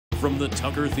from the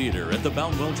Tucker Theater at the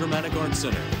Boundwell Dramatic Arts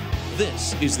Center,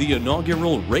 this is the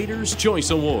inaugural Raiders'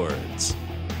 Choice Awards.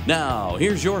 Now,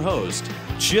 here's your host,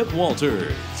 Chip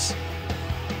Walters.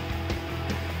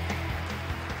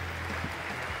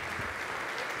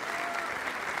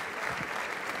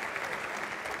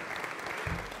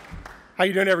 How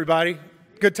you doing, everybody?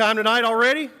 Good time tonight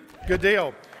already? Good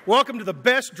deal. Welcome to the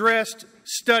best-dressed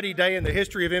study day in the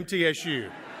history of MTSU.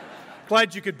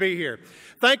 Glad you could be here.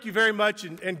 Thank you very much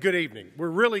and good evening. We're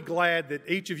really glad that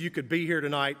each of you could be here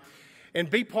tonight and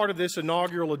be part of this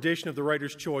inaugural edition of the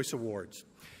Raiders' Choice Awards.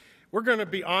 We're going to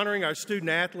be honoring our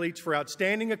student athletes for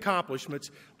outstanding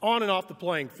accomplishments on and off the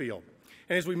playing field.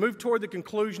 And as we move toward the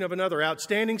conclusion of another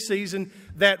outstanding season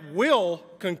that will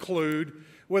conclude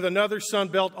with another Sun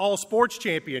Belt All-Sports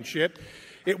Championship,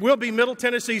 it will be Middle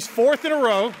Tennessee's fourth in a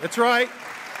row, that's right,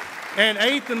 and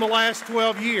eighth in the last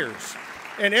 12 years.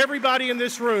 And everybody in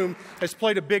this room has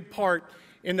played a big part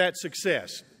in that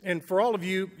success. And for all of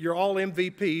you, you're all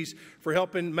MVPs for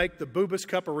helping make the Boobas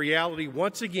Cup a reality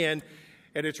once again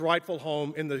at its rightful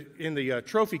home in the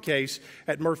trophy case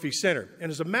at Murphy Center.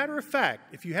 And as a matter of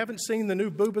fact, if you haven't seen the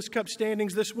new Boobas Cup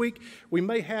standings this week, we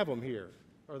may have them here.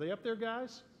 Are they up there,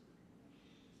 guys?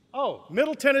 Oh,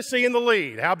 Middle Tennessee in the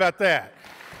lead. How about that?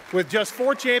 With just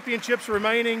 4 championships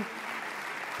remaining,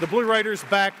 the Blue Raiders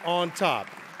back on top.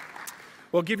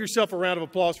 Well, give yourself a round of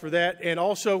applause for that. And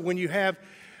also, when you have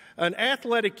an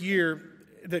athletic year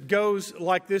that goes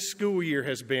like this school year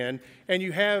has been, and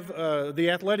you have the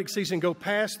athletic season go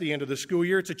past the end of the school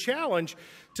year, it's a challenge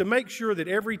to make sure that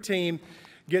every team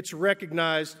gets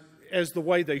recognized as the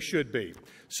way they should be.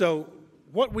 So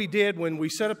what we did when we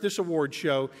set up this award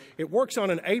show, it works on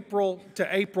an April to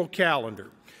April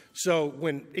calendar. So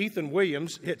when Ethan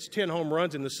Williams hits 10 home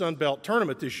runs in the Sun Belt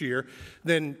tournament this year,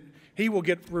 then he will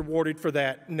get rewarded for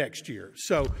that next year.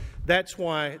 So that's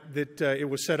why it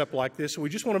was set up like this. So we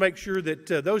just want to make sure that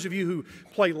those of you who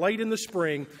play late in the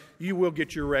spring, you will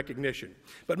get your recognition.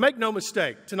 But make no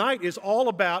mistake, tonight is all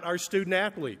about our student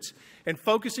athletes and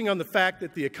focusing on the fact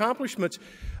that the accomplishments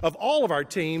of all of our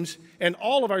teams and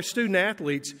all of our student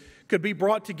athletes could be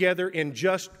brought together in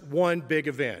just one big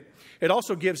event. It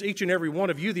also gives each and every one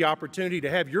of you the opportunity to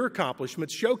have your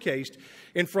accomplishments showcased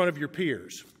in front of your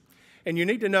peers. And you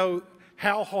need to know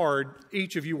how hard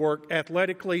each of you work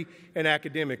athletically and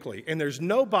academically. And there's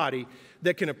nobody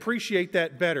that can appreciate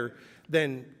that better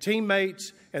than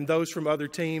teammates and those from other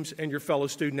teams and your fellow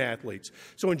student athletes.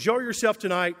 So enjoy yourself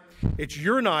tonight. It's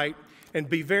your night. And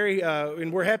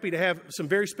and we're happy to have some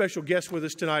very special guests with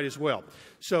us tonight as well.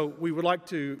 So we would like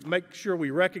to make sure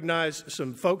we recognize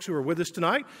some folks who are with us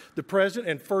tonight. The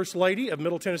President and First Lady of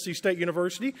Middle Tennessee State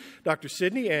University, Dr.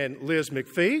 Sidney and Liz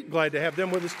McPhee. Glad to have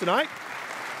them with us tonight.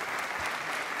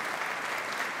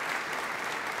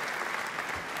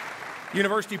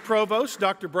 University Provost,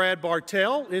 Dr. Brad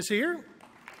Bartell is here.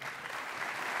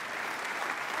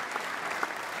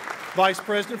 Vice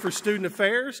President for Student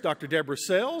Affairs, Dr. Deborah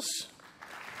Sells.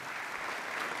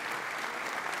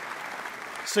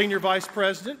 Senior Vice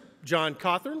President, John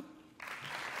Cawthorn.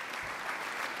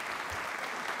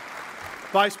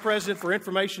 Vice President for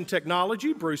Information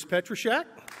Technology, Bruce Petroshak.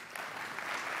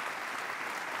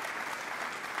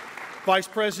 Vice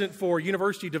President for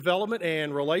University Development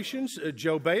and Relations,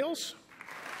 Joe Bales.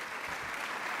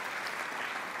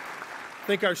 I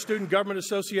think our Student Government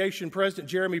Association President,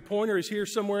 Jeremy Pointer, is here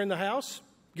somewhere in the house.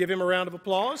 Give him a round of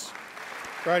applause.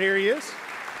 Right here he is.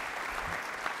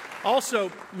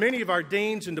 Also, many of our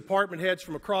deans and department heads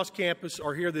from across campus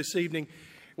are here this evening.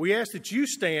 We ask that you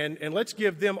stand and let's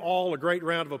give them all a great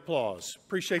round of applause.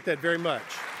 Appreciate that very much.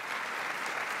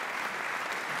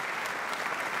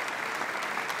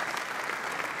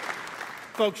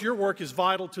 Folks, your work is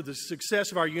vital to the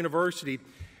success of our university,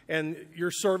 and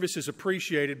your service is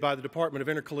appreciated by the Department of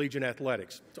Intercollegiate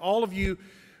Athletics. To all of you,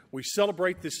 we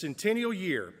celebrate this centennial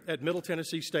year at Middle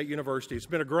Tennessee State University. It's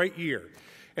been a great year,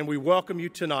 and we welcome you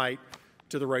tonight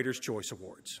to the Raiders' Choice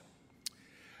Awards.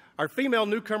 Our Female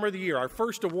Newcomer of the Year, our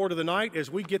first award of the night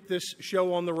as we get this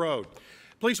show on the road.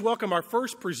 Please welcome our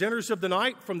first presenters of the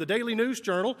night from the Daily News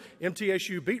Journal,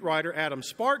 MTSU beat writer Adam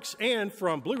Sparks, and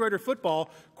from Blue Raider football,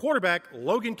 quarterback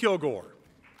Logan Kilgore.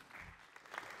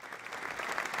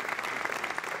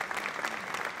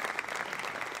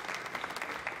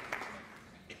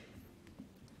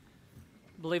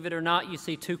 Believe it or not, you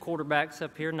see 2 quarterbacks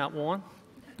up here, not one.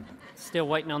 Still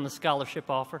waiting on the scholarship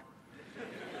offer.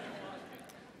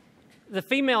 The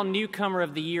Female Newcomer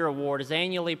of the Year award is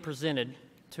annually presented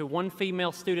to one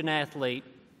female student athlete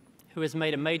who has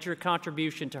made a major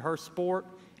contribution to her sport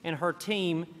and her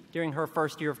team during her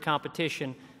first year of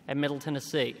competition at Middle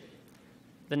Tennessee.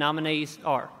 The nominees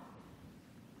are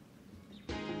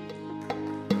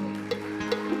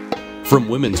From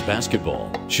women's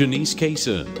basketball, Shanice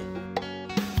Kaysen.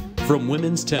 From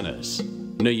women's tennis,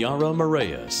 Nayara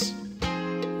Moraes.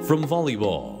 From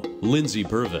volleyball, Lindsay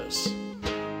Purvis.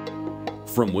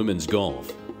 From women's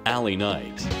golf, Allie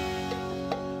Knight.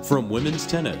 From women's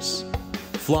tennis,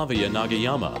 Flavia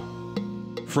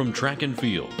Nagayama. From track and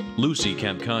field, Lucy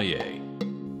Kampkaye.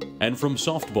 And from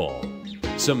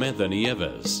softball, Samantha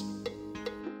Nieves.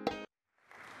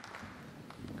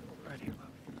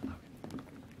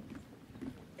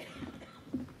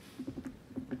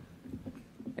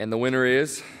 And the winner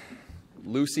is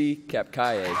Lucy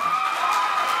Kampkaye.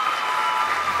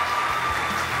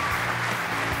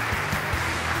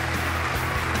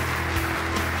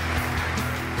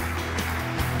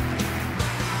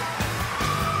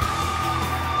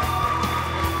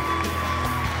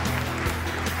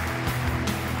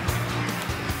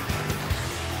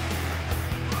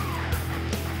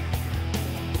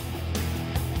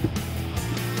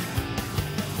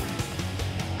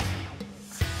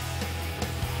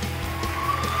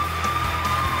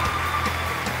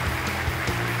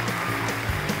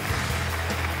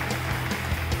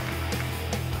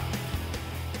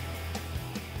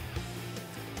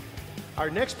 Our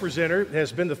next presenter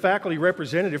has been the faculty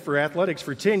representative for athletics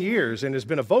for 10 years and has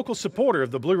been a vocal supporter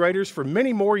of the Blue Raiders for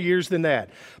many more years than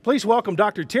that. Please welcome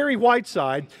Dr. Terry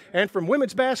Whiteside, and from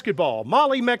women's basketball,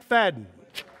 Molly McFadden.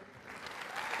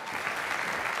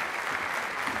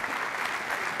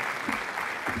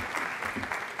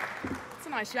 It's a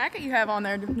nice jacket you have on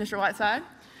there, Mr. Whiteside.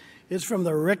 It's from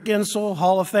the Rick Insel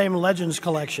Hall of Fame Legends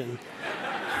collection.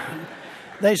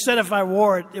 They said if I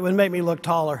wore it, it would make me look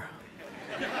taller.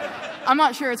 I'm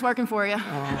not sure it's working for you.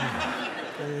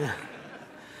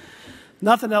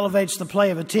 Nothing elevates the play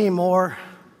of a team more,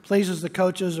 pleases the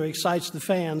coaches, or excites the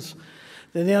fans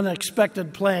than the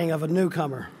unexpected playing of a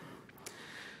newcomer.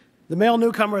 The Male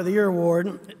Newcomer of the Year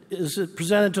award is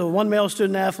presented to one male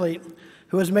student athlete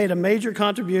who has made a major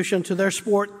contribution to their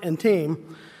sport and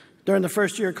team during the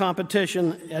first year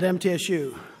competition at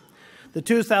MTSU. The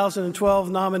 2012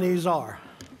 nominees are: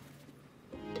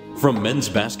 from men's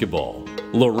basketball,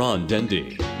 Laurent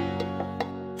Dendy.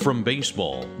 From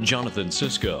baseball, Jonathan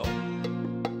Sisko.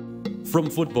 From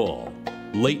football,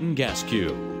 Leighton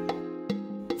Gaskew.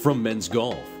 From men's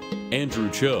golf, Andrew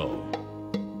Cho.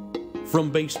 From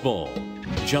baseball,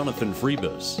 Jonathan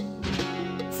Freebus.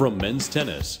 From men's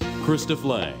tennis, Christoph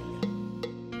Lang.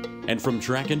 And from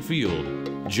track and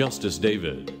field, Justice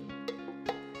David.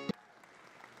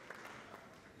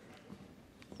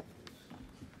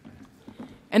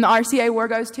 And the RCA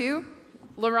award goes to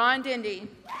Laurent Dendy.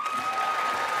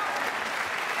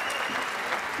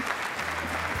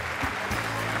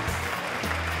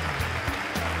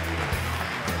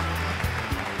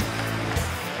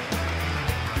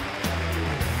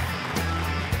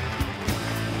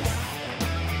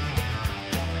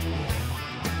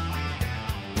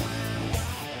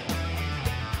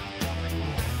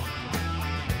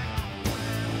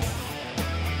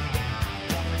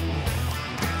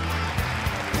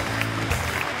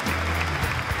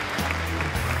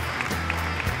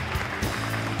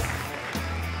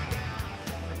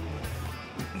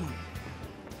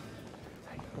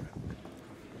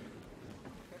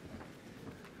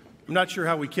 I'm not sure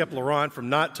how we kept Laurent from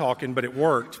not talking, but it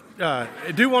worked. I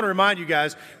do want to remind you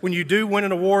guys, when you do win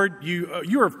an award, you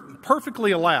are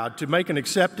perfectly allowed to make an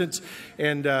acceptance,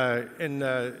 and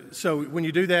so when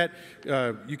you do that,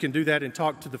 you can do that and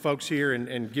talk to the folks here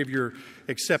and give your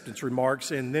acceptance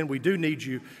remarks, and then we do need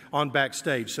you on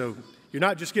backstage. So you're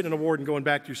not just getting an award and going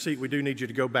back to your seat. We do need you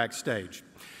to go backstage.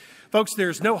 Folks,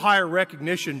 there's no higher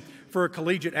recognition for a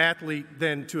collegiate athlete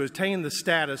than to attain the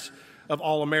status of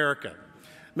All-America.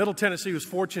 Middle Tennessee was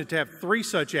fortunate to have 3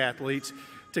 such athletes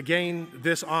to gain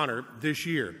this honor this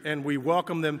year, and we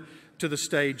welcome them to the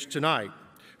stage tonight.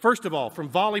 First of all, from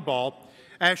volleyball,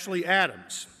 Ashley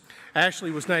Adams.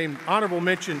 Ashley was named honorable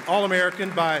mention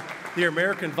All-American by the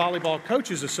American Volleyball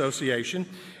Coaches Association,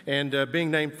 and being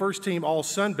named first team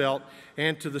All-Sun Belt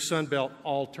and to the Sun Belt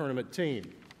All-Tournament team.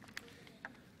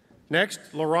 Next,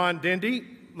 Laurent Dendy.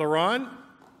 Laurent,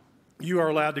 you are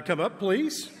allowed to come up,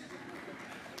 please.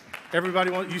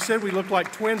 Everybody, you said we looked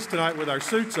like twins tonight with our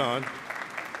suits on.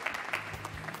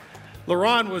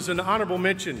 Laurent was an honorable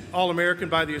mention All-American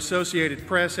by the Associated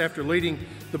Press after leading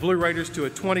the Blue Raiders to a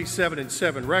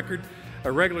 27-7 record,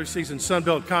 a regular season Sun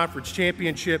Belt Conference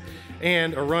championship,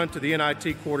 and a run to the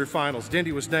NIT quarterfinals.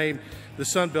 Dendy was named the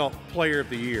Sun Belt Player of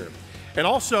the Year. And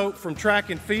also from track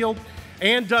and field,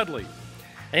 Ann Dudley.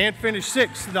 Ann finished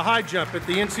 6th in the high jump at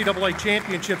the NCAA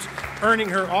championships, earning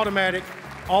her automatic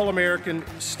All-American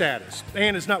status.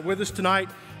 Ann is not with us tonight.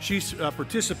 She's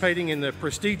participating in the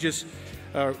prestigious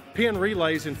pin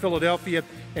relays in Philadelphia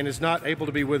and is not able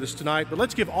to be with us tonight. But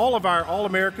let's give all of our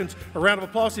All-Americans a round of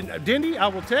applause. And Dindy, I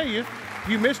will tell you,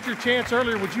 you missed your chance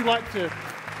earlier. Would you like to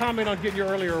comment on getting your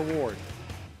earlier award?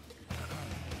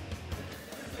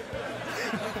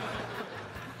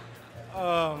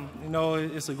 You know,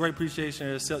 it's a great appreciation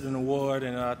to accept an award,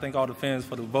 and I thank all the fans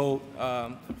for the vote.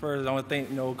 First, I want to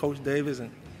thank, Coach Davis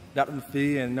and Dr.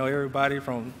 McPhee and, everybody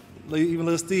from even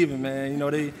little Steven, man.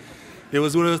 They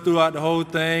was with us throughout the whole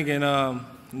thing, and,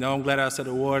 I'm glad I accepted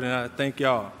the award, and I thank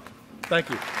y'all. Thank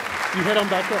you. You head on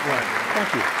back that way.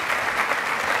 Thank you.